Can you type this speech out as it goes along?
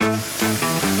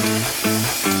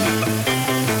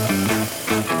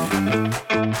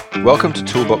Welcome to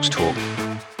Toolbox Talk,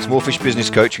 Small Fish Business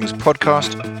Coaching's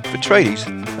podcast for tradies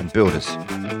and builders.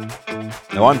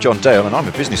 Now, I'm John Dale and I'm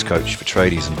a business coach for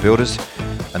tradies and builders,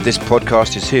 and this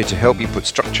podcast is here to help you put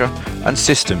structure and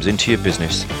systems into your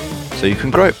business so you can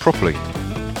grow it properly.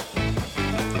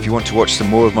 If you want to watch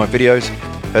some more of my videos,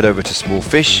 head over to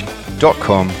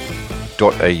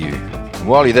smallfish.com.au. And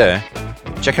while you're there,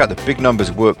 check out the Big Numbers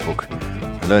Workbook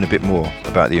and learn a bit more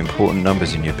about the important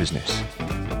numbers in your business.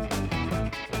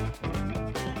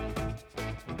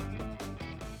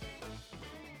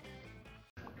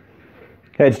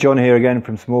 Hey, it's John here again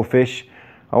from Small Fish.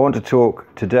 I want to talk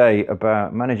today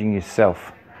about managing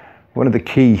yourself. One of the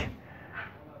key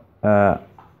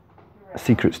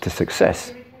secrets to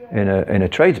success in a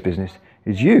trades business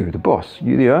is you, the boss,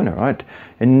 you, the owner, right?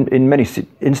 In many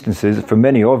instances, for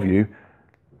many of you,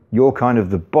 you're kind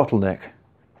of the bottleneck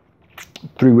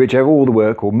through which all the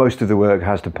work or most of the work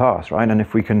has to pass, right? And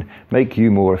if we can make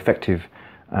you more effective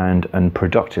and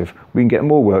productive, we can get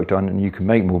more work done and you can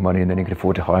make more money, and then you can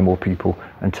afford to hire more people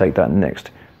and take that next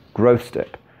growth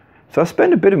step. So I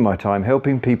spend a bit of my time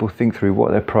helping people think through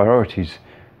what their priorities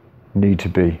need to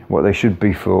be, what they should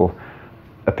be for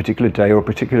a particular day or a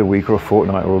particular week or a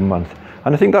fortnight or a month.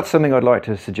 And I think that's something I'd like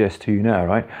to suggest to you now,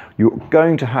 right? You're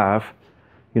going to have,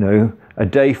 a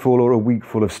day full or a week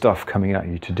full of stuff coming at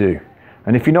you to do.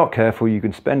 And if you're not careful, you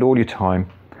can spend all your time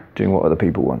doing what other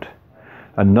people want,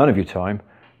 and none of your time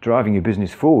driving your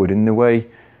business forward in the way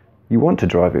you want to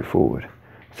drive it forward.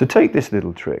 So take this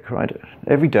little trick, right?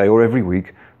 Every day or every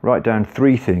week, write down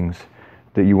 3 things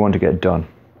that you want to get done,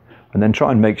 and then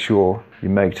try and make sure you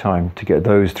make time to get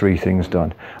those 3 things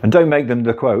done. And don't make them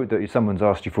the quote that someone's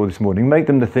asked you for this morning. Make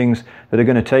them the things that are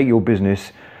going to take your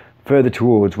business further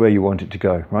towards where you want it to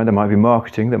go, right? There might be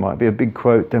marketing, there might be a big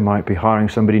quote, there might be hiring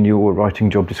somebody new or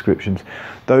writing job descriptions,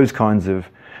 those kinds of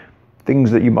things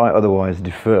that you might otherwise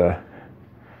defer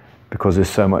because there's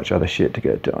so much other shit to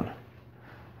get done.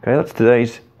 Okay, that's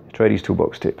today's Tradies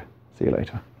Toolbox tip. See you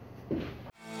later.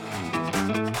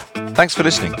 Thanks for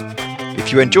listening.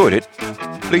 If you enjoyed it,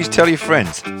 please tell your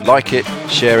friends, like it,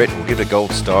 share it, or give it a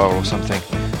gold star or something.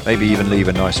 Maybe even leave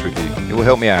a nice review. It will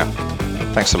help me out.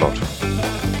 Thanks a lot.